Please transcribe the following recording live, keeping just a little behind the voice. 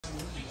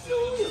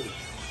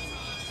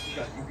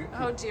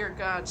Oh dear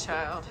God,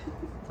 child.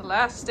 The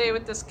last day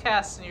with this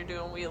cast and you're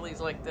doing wheelies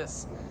like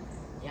this.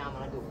 Yeah, I'm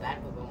gonna do a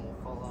backflip and we'll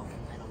fall off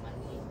and land on my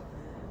knee.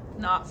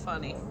 Not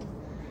funny.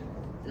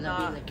 And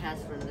I'll be in the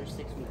cast for another 6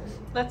 weeks.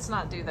 Let's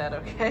not do that,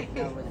 okay?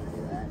 No, we're gonna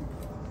do that.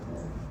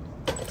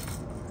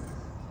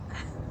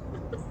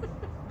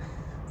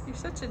 You're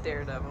such a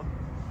daredevil.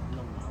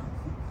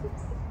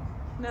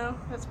 No, No,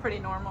 that's pretty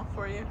normal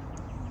for you.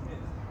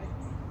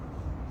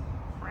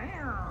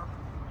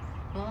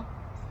 huh?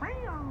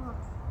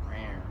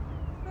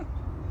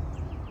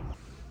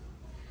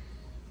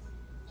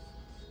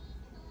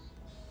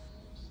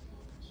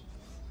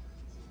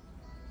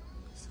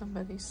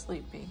 Somebody's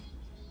sleepy.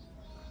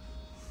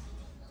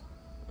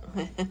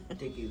 Take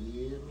it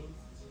weird at me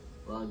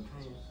while I'm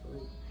trying to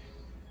sleep.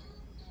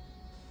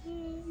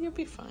 You'll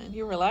be fine.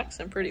 You're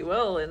relaxing pretty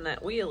well in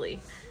that wheelie.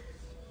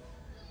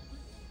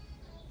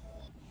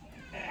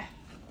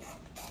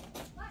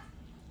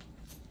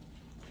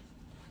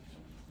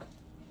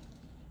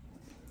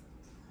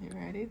 You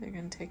ready? They're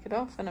gonna take it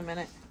off in a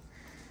minute.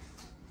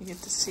 You get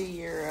to see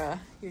your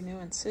new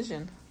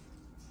incision.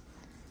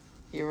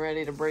 You're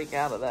ready to break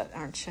out of that,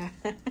 aren't you?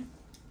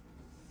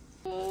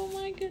 Oh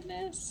my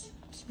goodness.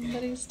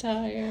 Somebody's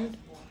tired.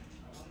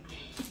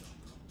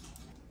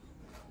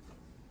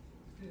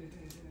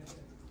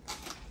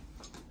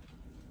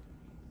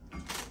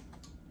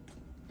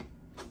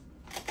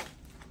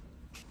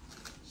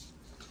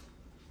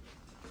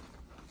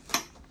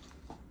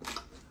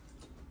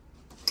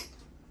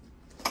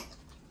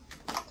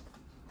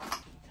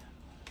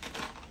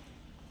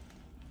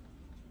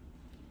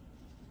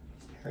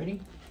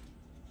 Ready?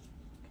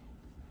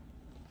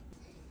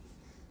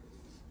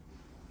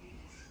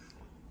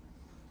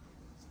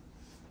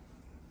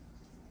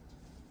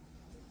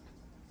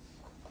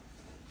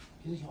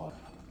 Really hard.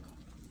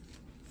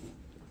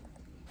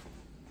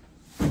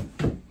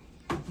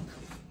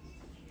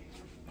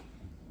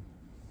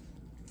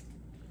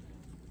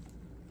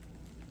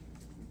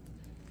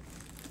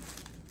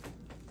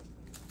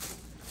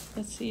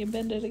 Let's see you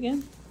bend it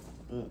again.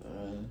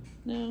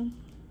 No.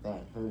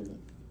 That hurt.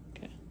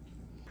 Okay.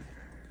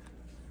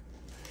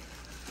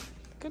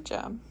 Good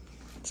job.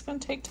 It's going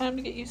to take time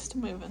to get used to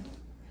moving.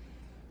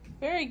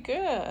 Very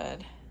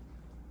good.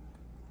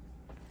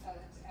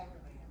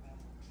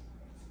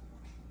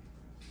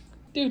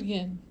 Do it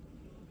again.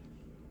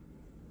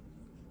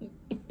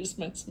 Where's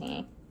my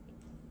smile?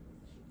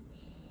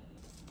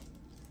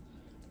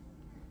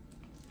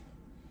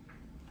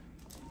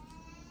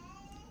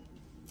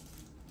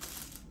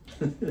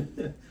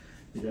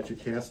 You got your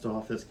cast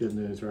off. That's good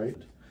news, right?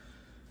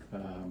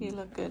 You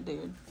look good,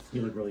 dude.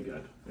 You look really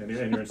good, and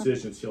your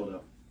incision's healed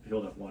up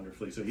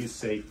wonderfully. So he's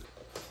safe.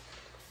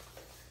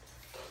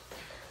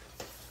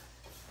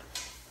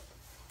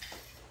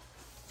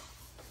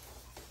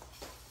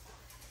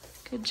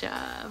 Good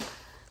job.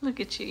 Look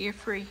at you. You're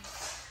free.